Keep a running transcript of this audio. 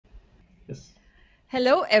Yes.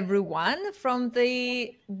 Hello, everyone, from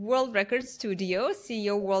the World Record Studio,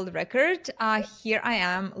 CEO World Record. Here I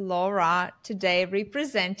am, Laura, today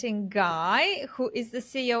representing Guy, who is the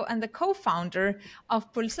CEO and the co-founder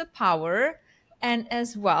of Pulsar Power, and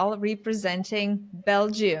as well representing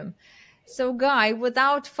Belgium. So, Guy,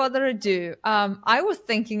 without further ado, I was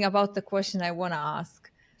thinking about the question I want to ask,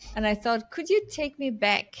 and I thought, could you take me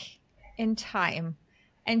back in time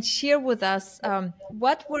and share with us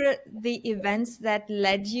what were the events that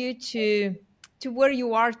led you to where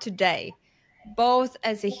you are today, both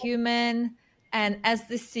as a human and as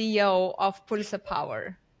the CEO of Pulsar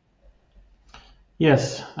Power?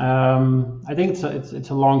 Yes. I think it's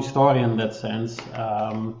a long story in that sense.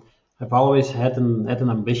 I've always had an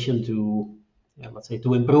ambition to, yeah, let's say,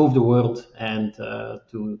 to improve the world and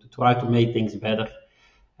to try to make things better.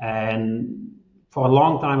 And for a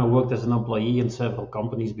long time, I worked as an employee in several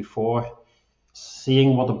companies before,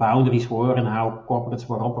 seeing what the boundaries were and how corporates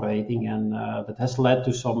were operating, and that has led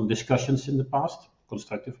to some discussions in the past,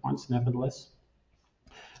 constructive ones, nevertheless.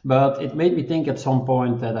 But it made me think at some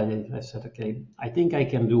point that I said, okay, I think I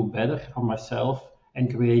can do better for myself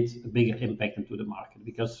and create a bigger impact into the market,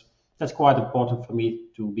 because that's quite important for me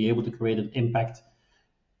to be able to create an impact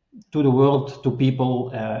to the world, to people,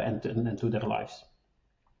 and to their lives.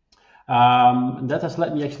 That has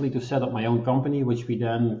led me actually to set up my own company, which we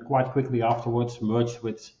then quite quickly afterwards merged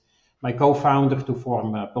with my co-founder to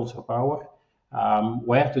form Pulsar Power,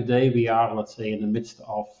 where today we are, let's say, in the midst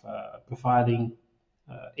of providing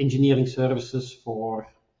engineering services for,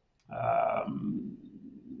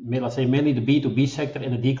 let's say, mainly the B2B sector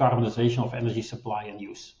in the decarbonization of energy supply and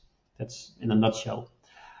use. That's in a nutshell.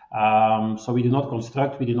 So we do not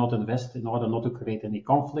construct, we do not invest in order not to create any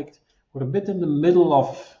conflict. We're a bit in the middle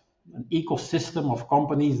of an ecosystem of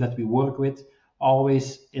companies that we work with,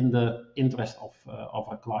 always in the interest of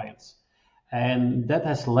our clients. And that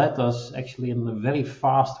has led us actually in a very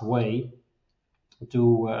fast way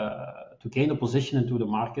to gain a position into the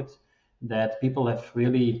market that people have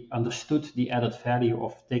really understood the added value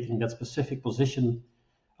of taking that specific position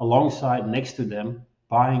alongside next to them,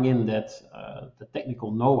 buying in that the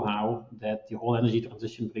technical know-how that the whole energy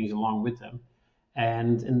transition brings along with them.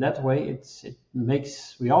 And in that way,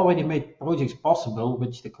 we already made projects possible,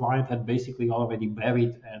 which the client had basically already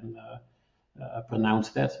buried and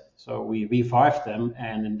pronounced that. So we revived them,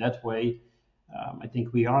 and in that way, I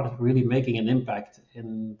think we are really making an impact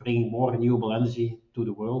in bringing more renewable energy to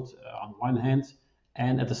the world on one hand,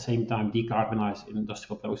 and at the same time decarbonize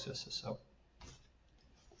industrial processes. So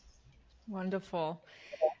Wonderful.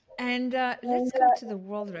 And let's go to the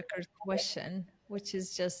world record question, which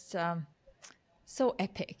is just so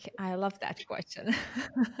epic. I love that question.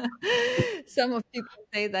 Some of people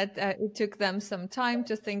say that it took them some time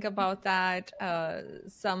to think about that.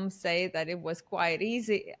 Some say that it was quite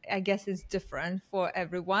easy. I guess it's different for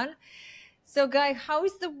everyone. So, Guy, how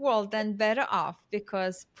is the world then better off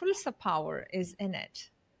because Pulsar Power is in it?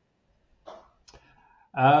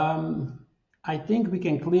 I think we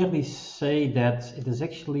can clearly say that it is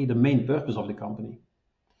actually the main purpose of the company.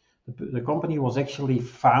 The company was actually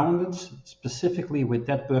founded specifically with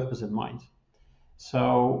that purpose in mind.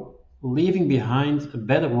 So leaving behind a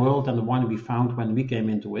better world than the one we found when we came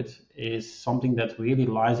into it is something that really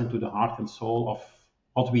lies into the heart and soul of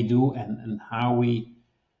what we do and how we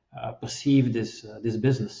perceive this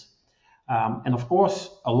business. And of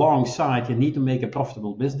course, alongside, you need to make a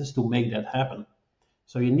profitable business to make that happen.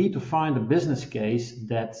 So you need to find a business case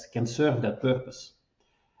that can serve that purpose.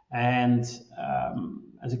 And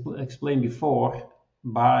as I explained before,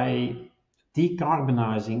 by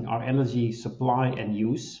decarbonizing our energy supply and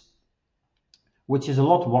use, which is a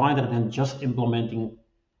lot wider than just implementing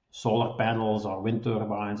solar panels or wind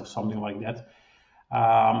turbines or something like that,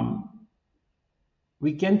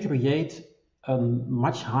 we can create a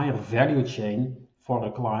much higher value chain for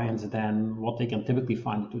our clients than what they can typically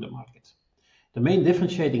find into the market. The main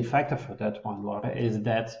differentiating factor for that one, Laura, is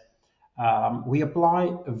that we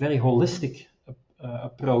apply a very holistic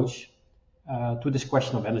approach to this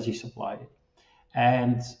question of energy supply.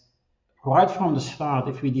 And right from the start,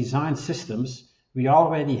 if we design systems, we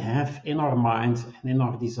already have in our mind and in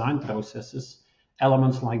our design processes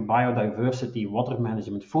elements like biodiversity, water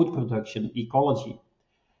management, food production, ecology.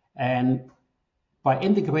 And by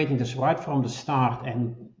integrating this right from the start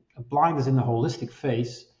and applying this in a holistic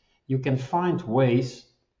phase, you can find ways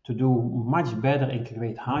to do much better and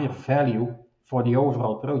create higher value for the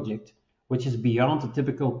overall project, which is beyond the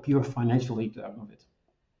typical pure financial return of it.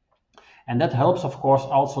 And that helps, of course,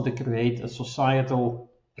 also to create a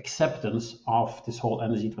societal acceptance of this whole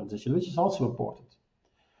energy transition, which is also important.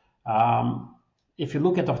 if you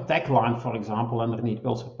look at our tagline, for example, underneath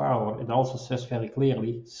Pulsar Power, it also says very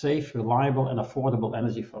clearly, safe, reliable, and affordable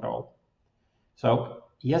energy for all. So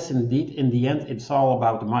yes, indeed, in the end, it's all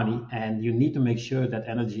about the money, and you need to make sure that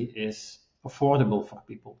energy is affordable for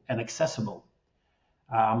people and accessible.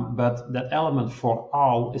 But that element for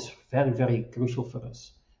all is very, very crucial for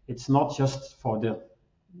us. It's not just for the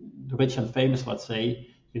rich and famous, let's say.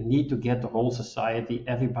 You need to get the whole society,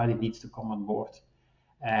 everybody needs to come on board.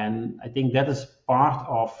 And I think that is part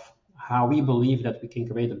of how we believe that we can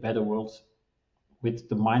create a better world with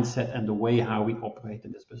the mindset and the way how we operate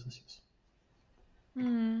in these businesses.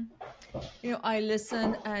 You know, I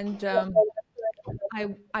listen and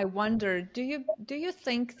I wonder, do you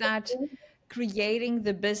think that creating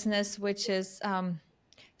the business which is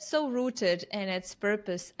so rooted in its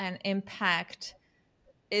purpose and impact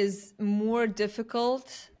is more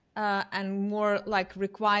difficult and more like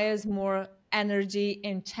requires more energy,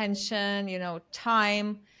 intention, you know,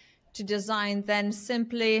 time to design than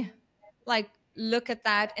simply like look at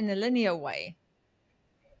that in a linear way?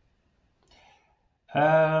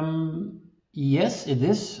 Yes, it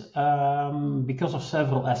is because of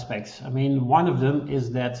several aspects. I mean, one of them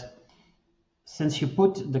is that since you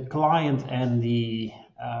put the client and the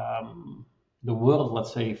world,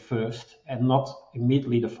 let's say, first, and not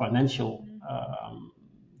immediately the financial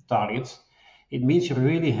targets, it means you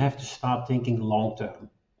really have to start thinking long term.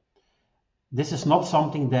 This is not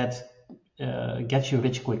something that gets you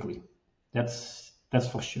rich quickly. That's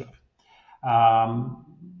for sure.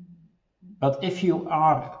 But if you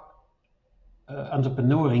are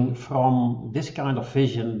entrepreneuring from this kind of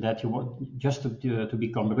vision that you want just to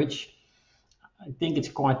become rich, I think it's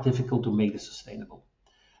quite difficult to make this sustainable.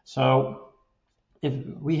 So if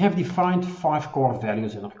we have defined 5 core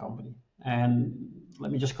values in our company, and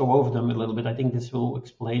let me just go over them a little bit. I think this will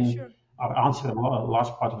explain or answer a large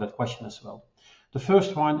part of that question as well. The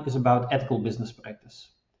first one is about ethical business practice.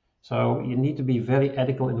 So you need to be very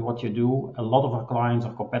ethical in what you do. A lot of our clients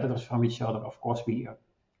are competitors from each other. Of course, we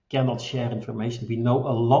cannot share information. We know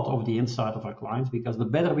a lot of the inside of our clients because the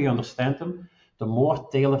better we understand them, the more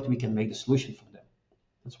tailored we can make the solution for them.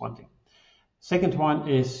 That's one thing. Second one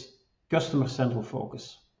is customer central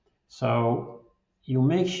focus. So you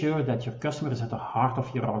make sure that your customer is at the heart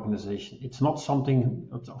of your organization. It's not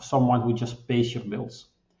someone who just pays your bills.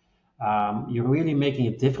 You're really making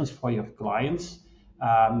a difference for your clients.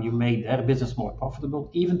 You make their business more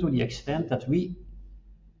profitable, even to the extent that we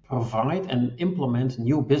provide and implement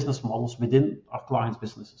new business models within our clients'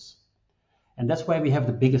 businesses. And that's why we have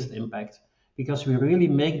the biggest impact, because we really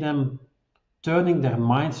make them turning their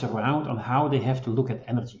minds around on how they have to look at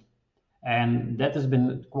energy. And that has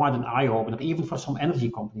been quite an eye-opener, even for some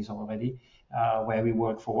energy companies already, where we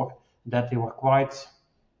work for, that they were quite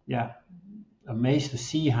amazed to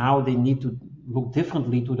see how they need to look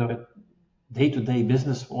differently to their day-to-day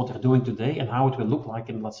business, what they're doing today, and how it will look like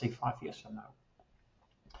in, let's say, 5 years from now.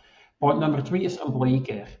 Point number 3 is employee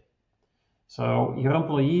care. So your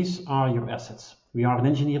employees are your assets. We are an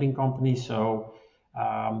engineering company, so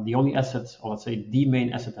the only asset, or let's say the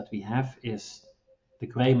main asset that we have, is the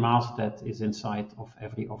gray mask that is inside of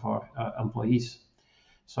every of our employees.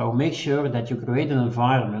 So make sure that you create an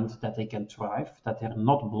environment that they can thrive, that they're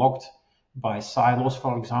not blocked by silos,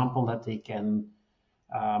 for example, that they can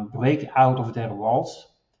break out of their walls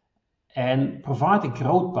and provide a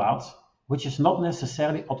growth path, which is not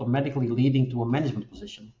necessarily automatically leading to a management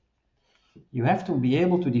position. You have to be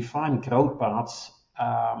able to define growth paths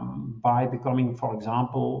by becoming, for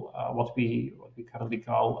example, what we currently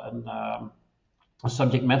call a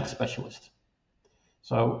subject matter specialist.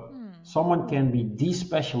 So someone can be the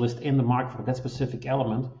specialist in the market for that specific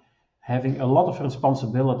element, having a lot of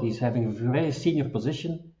responsibilities, having a very senior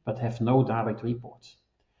position, but have no direct reports.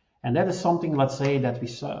 And that is something, let's say, that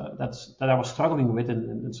I was struggling with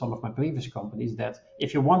in some of my previous companies, that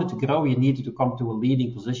if you wanted to grow, you needed to come to a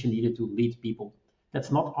leading position, you needed to lead people.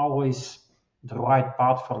 That's not always the right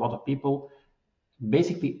path for a lot of people,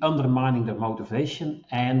 basically undermining their motivation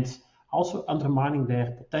and also undermining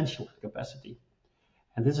their potential capacity.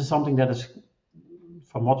 And this is something that is,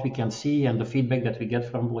 from what we can see and the feedback that we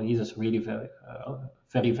get from employees, is really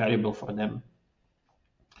very valuable for them.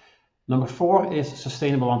 Number 4 is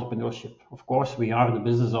sustainable entrepreneurship. Of course, we are in the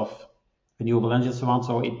business of renewable energy and so on,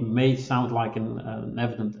 so it may sound like an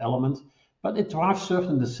evident element, but it drives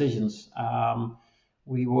certain decisions.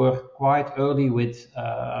 We were quite early with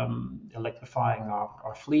electrifying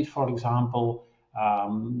our fleet, for example,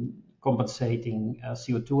 compensating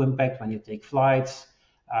CO2 impact when you take flights.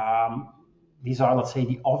 These are, let's say,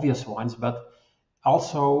 the obvious ones, but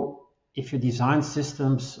also if you design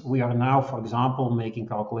systems, we are now, for example, making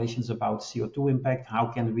calculations about CO2 impact. How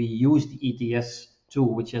can we use the ETS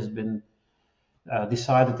tool, which has been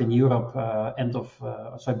decided in Europe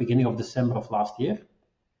beginning of December of last year?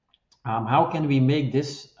 How can we make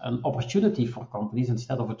this an opportunity for companies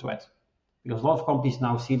instead of a threat? Because a lot of companies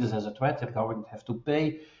now see this as a threat. They're going to have to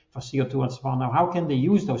pay for CO2 and so on. Now, how can they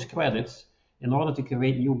use those credits in order to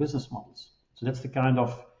create new business models? So that's the kind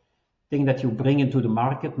of thing that you bring into the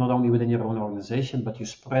market, not only within your own organization, but you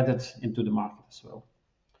spread it into the market as well.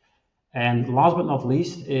 And last but not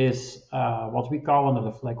least is what we call under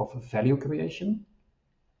the flag of value creation,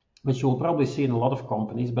 which you'll probably see in a lot of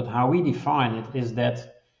companies. But how we define it is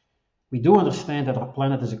that we do understand that our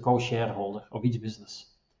planet is a co-shareholder of each business,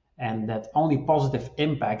 and that only positive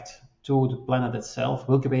impact to the planet itself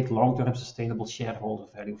will create long-term sustainable shareholder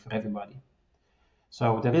value for everybody.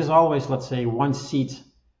 So there is always, let's say, one seat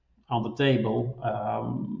on the table,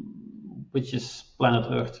 which is planet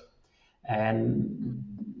Earth. And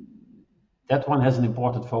that one has an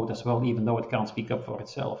important vote as well, even though it can't speak up for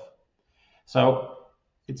itself. So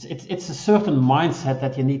it's a certain mindset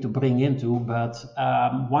that you need to bring into, but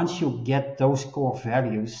once you get those core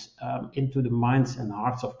values into the minds and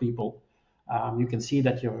hearts of people, you can see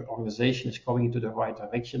that your organization is going into the right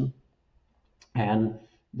direction and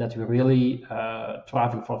that we're really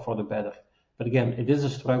striving for the better. But again, it is a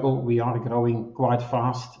struggle. We are growing quite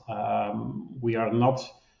fast. We are not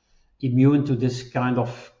immune to this kind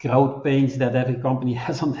of growth pains that every company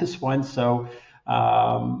has on this one. So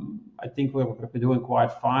I think we're doing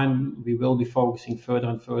quite fine. We will be focusing further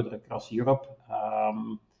and further across Europe.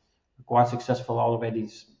 We're quite successful already,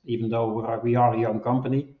 even though we are a young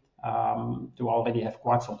company, to already have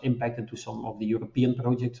quite some impact into some of the European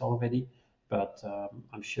projects already. But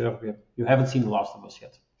I'm sure you haven't seen the last of us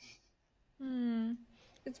yet.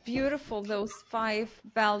 It's beautiful, those 5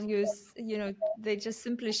 values, they just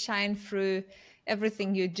simply shine through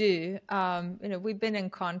everything you do. We've been in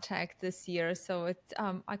contact this year, so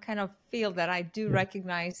I kind of feel that I do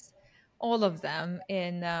recognize all of them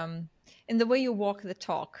in the way you walk the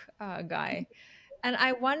talk, Guy. And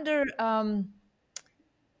I wonder,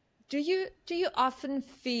 do you often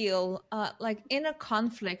feel like in a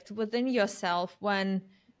conflict within yourself when,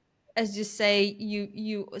 as you say,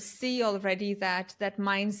 you see already that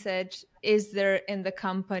mindset is there in the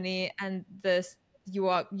company, and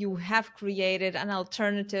you have created an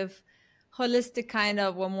alternative, holistic kind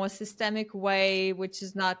of a more systemic way, which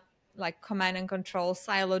is not like command and control,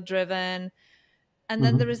 silo driven. And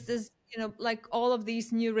then there is this, like all of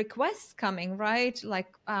these new requests coming, right?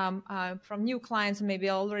 Like from new clients, maybe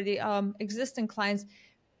already existing clients.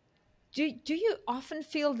 Do you often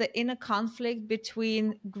feel the inner conflict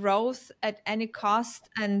between growth at any cost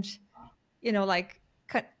and,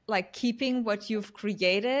 like keeping what you've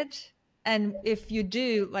created? And if you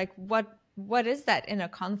do, like what is that inner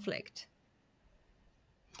conflict?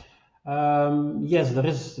 Yes, there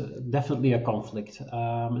is definitely a conflict.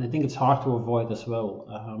 And I think it's hard to avoid as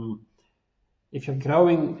well. If you're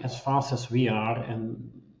growing as fast as we are,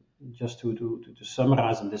 and just to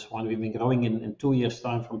summarize on this one, we've been growing in 2 years'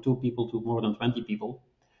 time from 2 people to more than 20 people.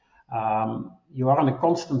 You are on a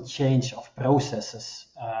constant change of processes,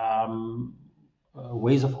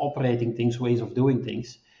 ways of operating things, ways of doing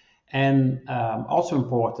things. And also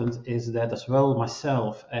important is that as well,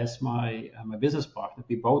 myself as my business partner,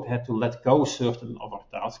 we both had to let go certain of our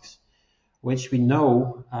tasks, which we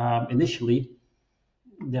know initially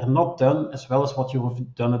they're not done as well as what you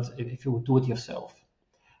have done it if you would do it yourself.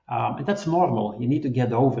 And that's normal. You need to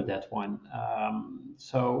get over that one.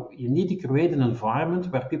 So you need to create an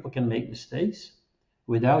environment where people can make mistakes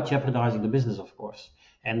without jeopardizing the business, of course.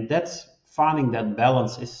 And that's finding that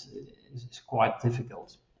balance is quite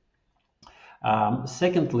difficult.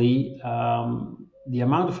 Secondly, the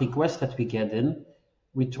amount of requests that we get in,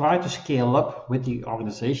 we try to scale up with the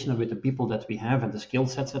organization and with the people that we have and the skill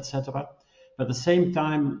sets, etc. But at the same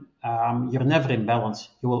time, you're never in balance.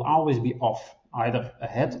 You will always be off, either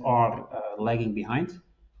ahead or lagging behind.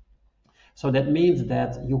 So that means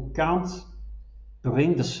that you can't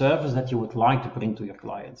bring the service that you would like to bring to your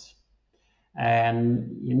clients.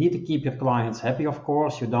 And you need to keep your clients happy, of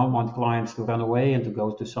course. You don't want clients to run away and to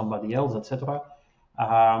go to somebody else, etc.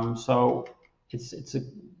 So it's a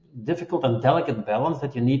difficult and delicate balance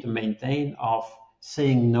that you need to maintain of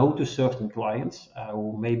saying no to certain clients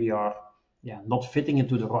who maybe are not fitting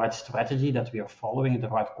into the right strategy that we are following, the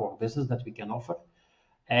right core business that we can offer,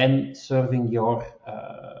 and serving your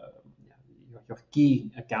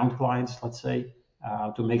key account clients, let's say,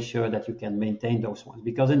 to make sure that you can maintain those ones.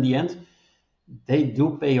 Because in the end, they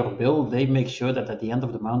do pay your bill. They make sure that at the end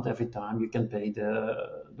of the month, every time you can pay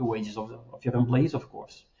the wages of your employees, of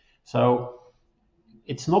course. So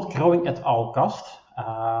it's not growing at all cost,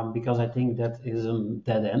 because I think that is a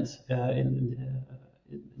dead end in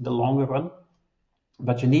the longer run.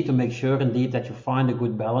 But you need to make sure indeed that you find a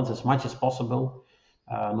good balance as much as possible,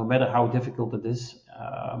 no matter how difficult it is,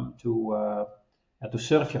 to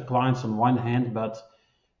serve your clients on one hand, but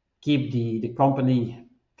keep the company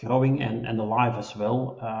growing and alive as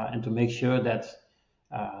well, and to make sure that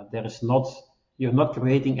there is not you're not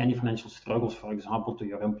creating any financial struggles, for example, to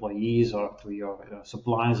your employees or to your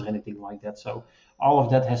suppliers or anything like that. So all of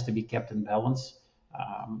that has to be kept in balance,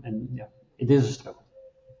 and yeah, it is a struggle.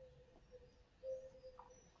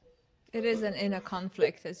 It is an inner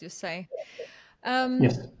conflict, as you say.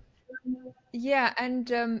 Yes. Yeah,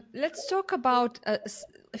 and let's talk about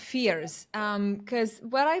fears, because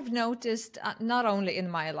what I've noticed, not only in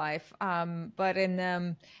my life, but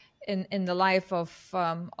in the life of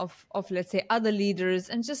let's say other leaders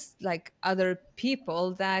and just like other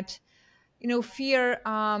people, that fear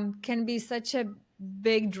can be such a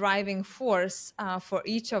big driving force for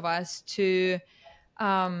each of us to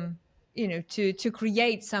to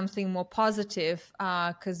create something more positive,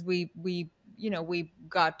 because we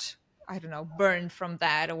got, I don't know, burned from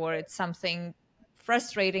that, or it's something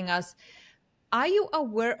frustrating us. Are you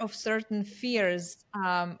aware of certain fears,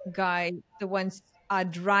 Guy, the ones are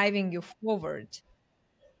driving you forward?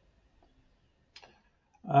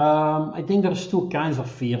 I think there's two kinds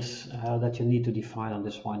of fears that you need to define on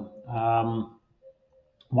this one.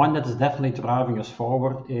 One that is definitely driving us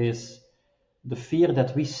forward is the fear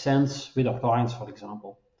that we sense with our clients, for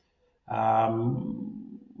example.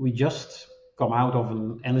 We just come out of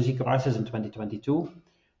an energy crisis in 2022,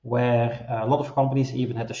 where a lot of companies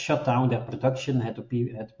even had to shut down their production, had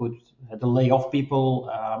to lay off people,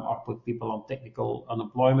 or put people on technical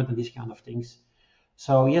unemployment and these kind of things.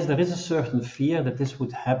 So yes, there is a certain fear that this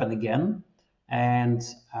would happen again, and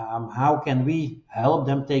how can we help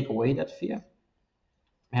them take away that fear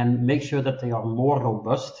and make sure that they are more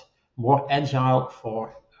robust, more agile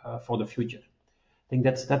for the future? I think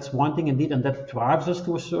that's one thing indeed, and that drives us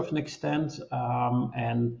to a certain extent.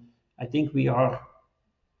 And I think we are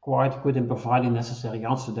quite good in providing necessary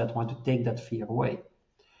answers to that one to take that fear away.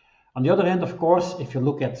 On the other hand, of course, if you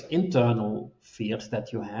look at internal fears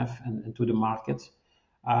that you have and to the market,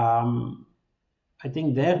 um, I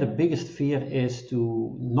think there the biggest fear is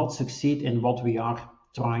to not succeed in what we are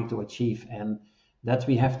trying to achieve, and that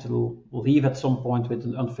we have to leave at some point with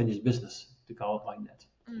an unfinished business, to call it like that.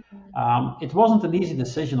 It wasn't an easy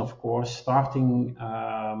decision, of course, starting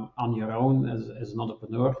on your own as an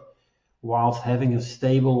entrepreneur, whilst having a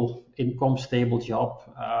stable income, stable job.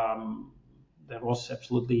 There was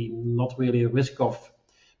absolutely not really a risk of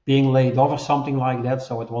being laid off or something like that.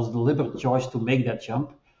 So it was a deliberate choice to make that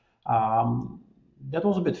jump. That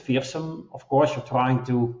was a bit fearsome. Of course, you're trying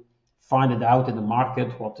to find it out in the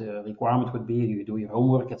market, what the requirement would be. You do your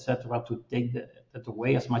homework, etc., to take that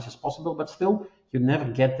away as much as possible. But still, you never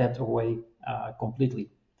get that away completely.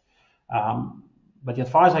 But the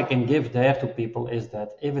advice I can give there to people is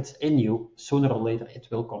that if it's in you, sooner or later it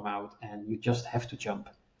will come out, and you just have to jump.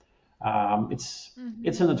 It's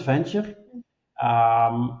an adventure,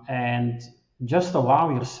 and just allow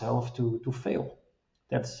yourself to fail.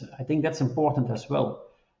 I think that's important as well.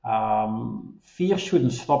 Fear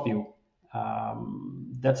shouldn't stop you.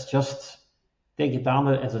 That's just take it on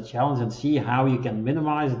as a challenge and see how you can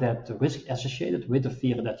minimize that risk associated with the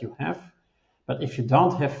fear that you have. But if you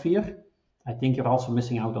don't have fear, I think you're also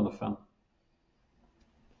missing out on the fun.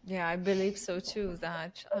 Yeah, I believe so too,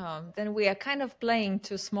 that then we are kind of playing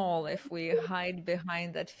too small if we hide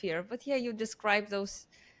behind that fear. But yeah, you describe the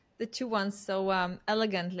two ones so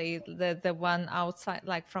elegantly, the one outside,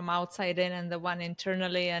 like from outside in, and the one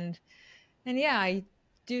internally. And yeah, I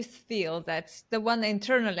do feel that the one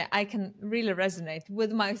internally, I can really resonate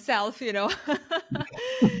with myself. Okay,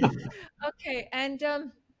 and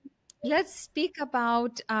let's speak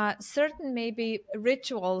about certain maybe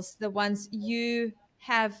rituals, the ones you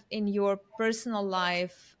have in your personal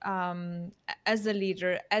life, as a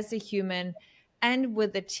leader, as a human, and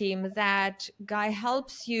with the team, that Guy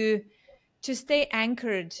helps you to stay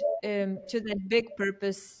anchored to that big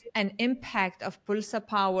purpose and impact of Pulsar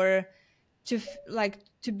Power, to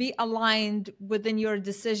be aligned within your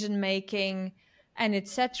decision making and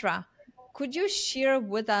etc. Could you share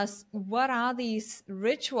with us what are these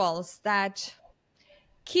rituals that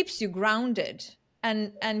keeps you grounded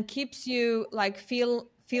and keeps you like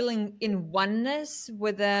feeling in oneness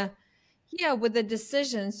with the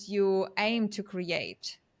decisions you aim to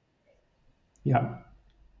create? Yeah.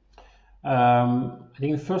 I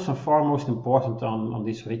think the first and foremost important on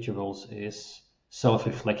these rituals is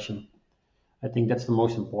self-reflection. I think that's the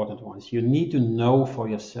most important ones. You need to know for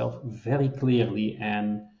yourself very clearly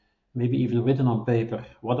and maybe even written on paper,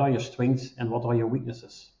 what are your strengths and what are your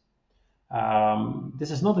weaknesses.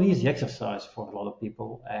 This is not an easy exercise for a lot of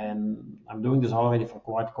people, and I'm doing this already for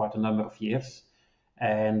quite a number of years.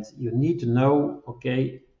 And you need to know,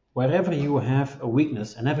 okay, wherever you have a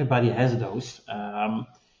weakness, and everybody has those,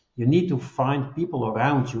 you need to find people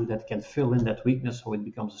around you that can fill in that weakness so it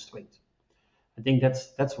becomes a strength. I think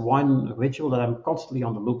that's one ritual that I'm constantly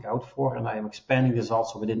on the lookout for, and I am expanding this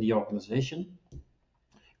also within the organization.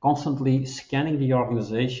 Constantly scanning the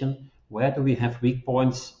organization. Where do we have weak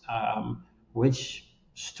points? Which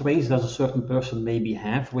strengths does a certain person maybe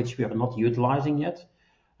have, which we are not utilizing yet?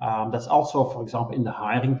 That's also, for example, in the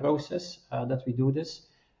hiring process that we do this.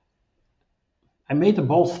 I made a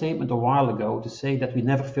bold statement a while ago to say that we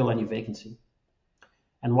never fill any vacancy.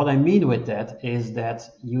 And what I mean with that is that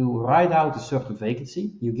you write out a certain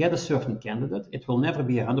vacancy, you get a certain candidate, it will never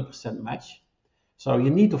be a 100% match. So you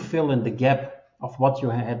need to fill in the gap of what you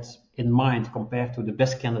had in mind compared to the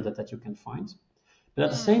best candidate that you can find. But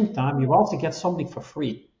at the same time, you also get something for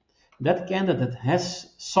free. That candidate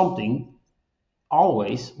has something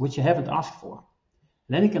always which you haven't asked for.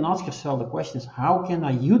 And then you can ask yourself the questions, how can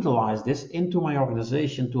I utilize this into my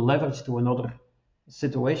organization to leverage to another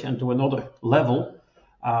situation, to another level,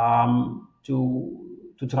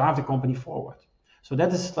 to drive the company forward. So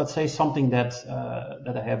that is, let's say, something that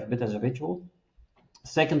I have a bit as a ritual.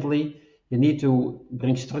 Secondly, you need to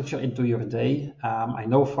bring structure into your day. I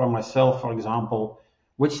know for myself, for example,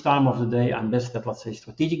 which time of the day I'm best at, let's say,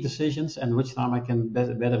 strategic decisions, and which time I can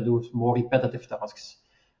better do more repetitive tasks.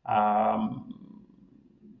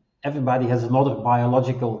 Everybody has another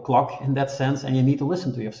biological clock in that sense, and you need to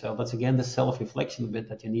listen to yourself. That's again the self-reflection bit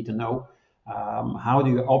that you need to know. How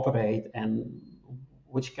do you operate, and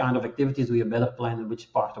which kind of activities do you better plan in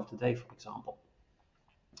which part of the day, for example.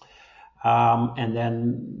 And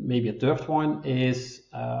then maybe a third one is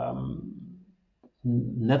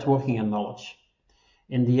networking and knowledge.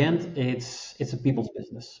 In the end, it's a people's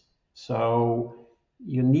business. So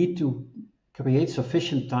you need to create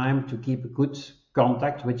sufficient time to keep a good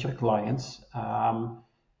contact with your clients,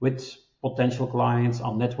 with potential clients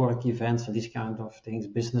on network events and these kind of things,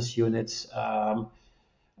 business units,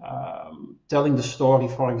 telling the story,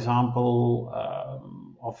 for example,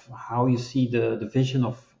 of how you see the vision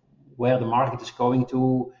of where the market is going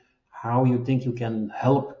to, how you think you can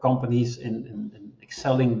help companies in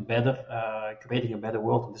excelling better, creating a better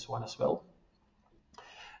world in this one as well.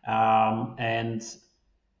 And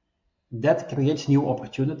that creates new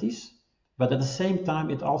opportunities, but at the same time,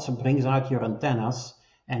 it also brings out your antennas,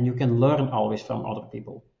 and you can learn always from other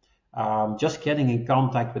people. Just getting in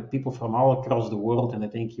contact with people from all across the world, and I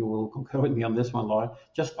think you will concur with me on this one, Laura,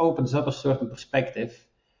 just opens up a certain perspective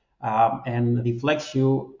and reflects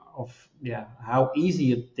you of how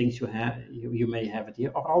easy things you may have it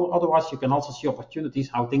here. Or otherwise, you can also see opportunities,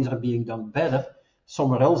 how things are being done better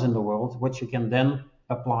somewhere else in the world, which you can then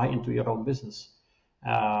apply into your own business.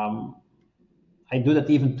 I do that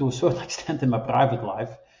even to a certain extent in my private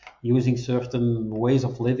life, using certain ways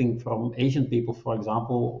of living from Asian people, for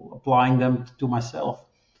example, applying them to myself.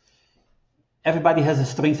 Everybody has their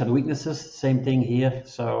strengths and weaknesses, same thing here.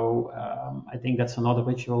 So I think that's another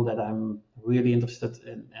ritual that I'm really interested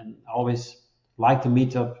in, and always like to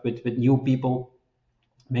meet up with new people,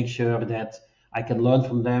 make sure that I can learn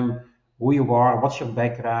from them, who you are, what's your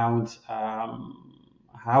background,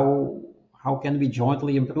 how can we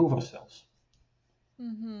jointly improve ourselves.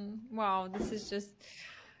 Mm-hmm. Wow, this is just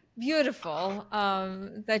beautiful,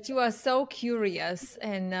 that you are so curious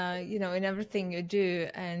and in everything you do,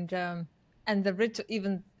 and the ritual,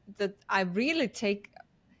 even that I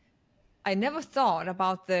never thought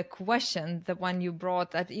about the question, the one you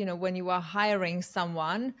brought, that when you are hiring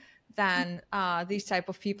someone, then these type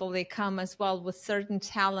of people, they come as well with certain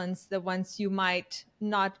talents, the ones you might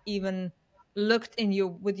not even looked in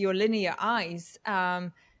with your linear eyes,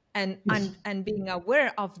 and being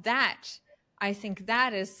aware of that, I think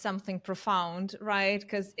that is something profound, right?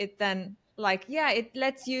 Because it then, it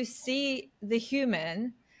lets you see the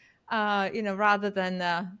human, rather than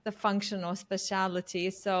the function or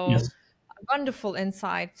speciality. So Yes. wonderful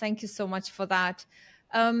insight. Thank you so much for that.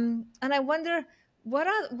 And I wonder, what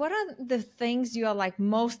are the things you are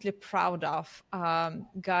mostly proud of,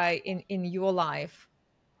 Guy, in your life?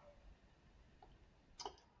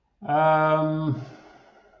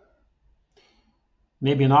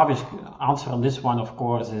 Maybe an obvious answer on this one, of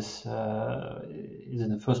course, is in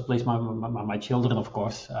the first place my children, of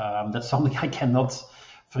course. That's something I cannot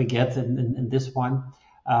forget in this one.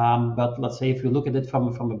 But let's say if you look at it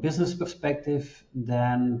from a business perspective,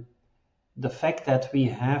 then the fact that we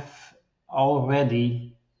have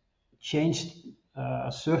already changed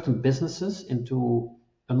certain businesses into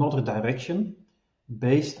another direction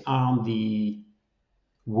based on the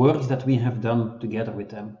work that we have done together with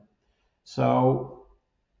them. So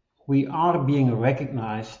we are being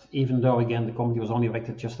recognized, even though again the company was only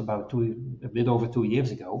erected just about a bit over 2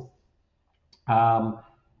 years ago.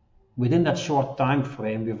 Within that short time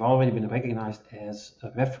frame, we've already been recognized as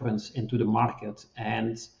a reference into the market,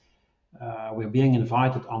 and we're being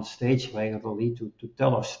invited on stage regularly to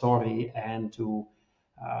tell our story, and to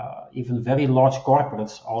even very large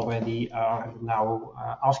corporates already are now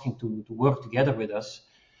asking to work together with us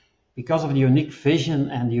because of the unique vision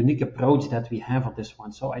and the unique approach that we have on this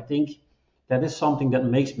one. So I think that is something that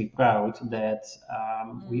makes me proud, that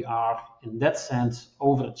we are in that sense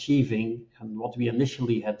overachieving and what we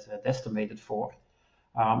initially had estimated for.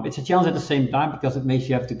 It's a challenge at the same time because it makes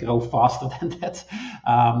you have to grow faster than that.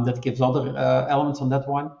 That gives other elements on that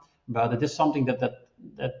one, but it is something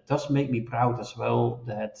that does make me proud as well,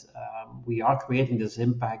 that we are creating this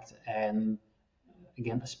impact, and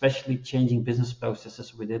again, especially changing business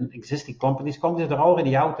processes within existing companies that are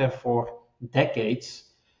already out there for decades,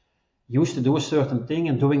 used to do a certain thing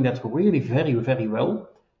and doing that really very, very well.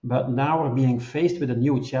 But now we're being faced with a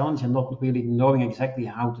new challenge and not really knowing exactly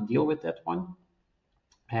how to deal with that one.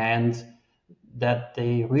 And that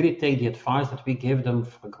they really take the advice that we give them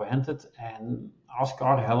for granted and ask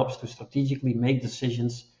our helps to strategically make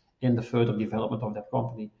decisions in the further development of that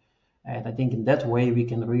company. And I think in that way we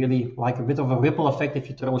can really, like a bit of a ripple effect, if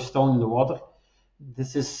you throw a stone in the water,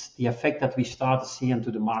 this is the effect that we start to see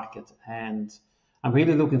into the market. And I'm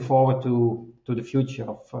really looking forward to the future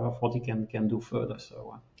of what we can do further.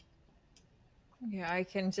 So. Yeah, I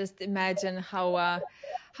can just imagine how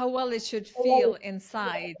well it should feel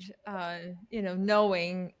inside,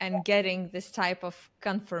 knowing and getting this type of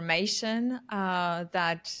confirmation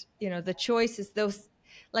that the choices, those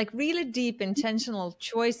like really deep intentional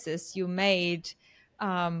choices you made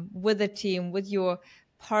with the team, with your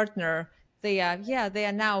partner, they are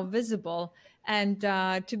now visible. And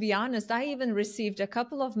to be honest, I even received a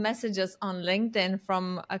couple of messages on LinkedIn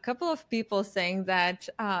from a couple of people saying that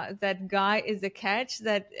that Guy is a catch,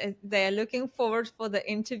 that they are looking forward for the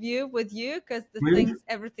interview with you because Really?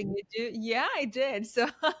 everything you do. Yeah, I did. So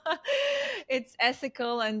it's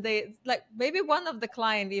ethical, and they like maybe one of the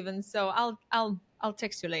client even. So I'll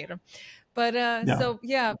text you later. But Yeah. so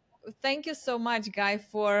yeah, thank you so much, Guy,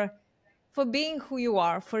 for being who you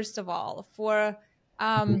are. First of all, for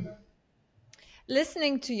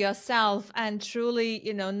listening to yourself and truly,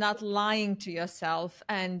 not lying to yourself,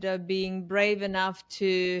 and being brave enough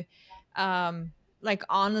to, like,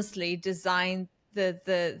 honestly design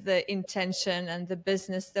the intention and the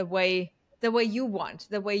business the way you want,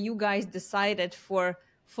 the way you guys decided for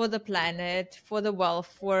the planet, for the wealth,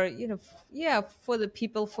 for for the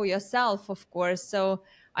people, for yourself, of course. So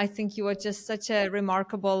I think you are just such a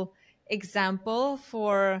remarkable example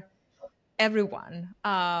for everyone,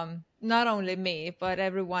 not only me, but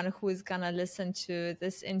everyone who is gonna listen to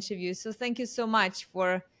this interview. So thank you so much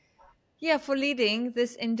for leading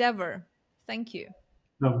this endeavor. Thank you.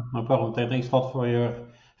 No problem. Thanks a lot for your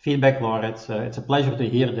feedback, Laura. It's a pleasure to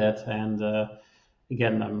hear that. And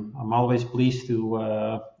again, I'm always pleased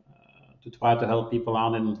to try to help people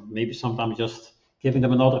out, and maybe sometimes just giving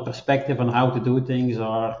them another perspective on how to do things,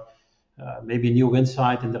 or maybe a new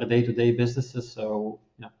insight in their day-to-day businesses. So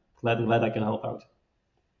yeah, glad I can help out.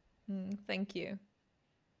 Thank you.